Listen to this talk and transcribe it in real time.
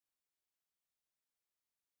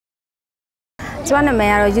ကျမနာမည်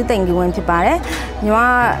ကတော့ယူသိန်ကီဝင်းဖြစ်ပါတယ်ညီမ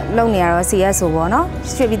လုပ်နေရတော့ CS ဆိုပေါ့နော်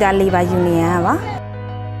ရွှေပြည်သားLabor Union ပါ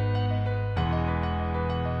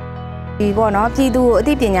ဒီပေါ့နော်ပြည်သူကိုအ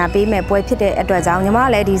သိပညာပေးမဲ့ပွဲဖြစ်တဲ့အတွက်ကြောင့်ညီမ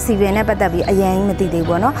လည်းဒီ civil နဲ့ပတ်သက်ပြီးအရင်မသိသေးဘူး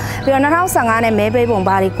ပေါ့နော်ပြီးတော့2015နဲ့မဲပေးပုံ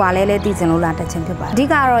ဘာတွေကွာလဲသိချင်လို့လာတက်ချင်းဖြစ်ပါတယ်အဓိ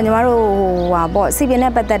ကတော့ညီမတို့ဟာပေါ့ civil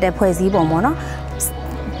နဲ့ပတ်သက်တဲ့ဖွဲ့စည်းပုံပေါ့နော်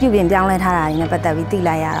ပြုပြင်ပြောင်းလဲထားတာတွေနဲ့ပတ်သက်ပြီးသိ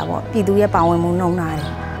လိုက်ရတာပေါ့ပြည်သူရဲ့ပါဝင်မှုနှုံးတာ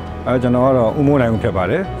တွေကျွန်တော်ကတော့ဦးမိုးနိုင်ဦးဖြစ်ပါ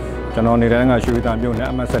တယ်ကျွန်တော်နေတဲ့ကရွှေပြည်သာမြို့နယ်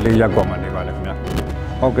အမှတ်14ရပ်ကွက်မှာနေပါတယ်ခင်ဗျ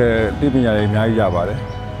ဟုတ်ကဲ့သိပညာရေးအများကြီးရပါတယ်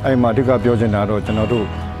အဲ့မှာအဓိကပြောချင်တာတော့ကျွန်တော်တို့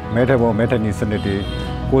မဲထက်ပေါ်မဲထက်နီစနစ်တွေ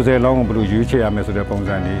90လောင်းကိုဘယ်လိုရွေးချယ်ရမယ်ဆိုတဲ့ပုံ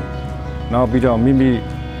စံတွေနောက်ပြီးတော့မိမိ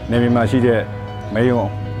နေမြေမှာရှိတဲ့မဲယုံ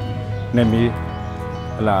နေမြေ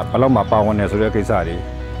ဟလာဘလောက်မှပါဝင်နေဆိုတဲ့ကိစ္စတွေ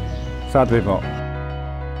စသဖြင့်ပေါ့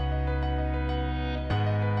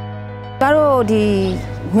တို့ဒီ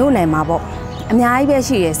မြို့နယ်မှာပေါ့အများကြီးပဲ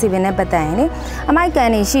ရှိရယ်စီပင်နဲ့ပတ်သက်ရင်လေအမိုက်ကန်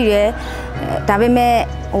တွေရှိတယ်ဒါပေမဲ့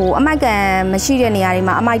အမိုက်ကန်မရှိတဲ့နေရာတွေ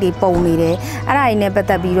မှာအမိုက်တွေပုံနေတယ်အဲ့ဒါတွေနဲ့ပတ်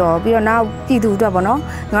သက်ပြီးတော့နောက်ပြည်သူအတွက်ပေါ့နော်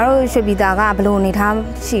ငါတို့ရွှေပြည်သာကဘယ်လိုနေထား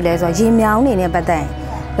ရှိလဲဆိုတော့ရေမြောင်းနေနဲ့ပတ်သက်ရင်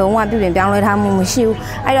လုံးဝပြုပြင်ပြောင်းလဲထားမှုမရှိဘူး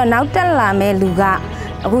အဲ့တော့နောက်တက်လာမဲ့လူက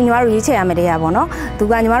အခုညီမတို့ရွေးချယ်ရမယ့်တရားပေါ့နော်သူ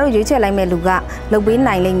ကညီမတို့ရွေးချယ်လိုက်မဲ့လူကလုပ်ပေး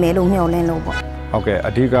နိုင်လိမ့်မယ်လို့မျှော်လင့်လို့ပေါ့ဟုတ်ကဲ့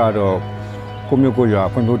အဓိကတော့ကိုမျိုးကိုရွာ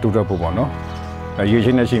ဖွံ့ဖြိုးတိုးတက်ဖို့ပေါ့နော်ရေရှ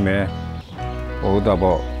င်းနဲ့ရှိမယ်တော့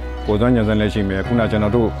ပေါ့ကိုစွမ်းညံစမ်းလည်းရှိမယ်ခုနကျွန်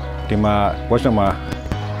တော်တို့ဒီမှာ workshop မှာ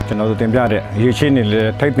ကျွန်တော်တို့တင်ပြတဲ့ရေရှင်းနေလေ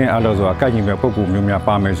ထိုက်တင်အားလို့ဆိုတာကိုက်ညီမဲ့ပုံကူမျိုးများ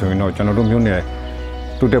ပါမယ်ဆိုရင်တော့ကျွန်တော်တို့မျိုးနယ်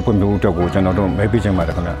တိုးတက်ဖွံ့ဖြိုးအတွက်ကိုကျွန်တော်တို့မဲပေးချင်ပါတ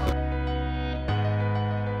ယ်ခင်ဗျ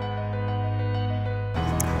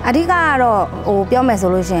အဓိကကတော့ပြောမယ်ဆို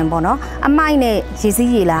လို့ရှိရင်ပေါ့နော်အမိုက်နဲ့ရေ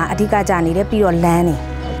စီးရေလာအဓိကကြာနေတယ်ပြီးတော့လမ်းနေ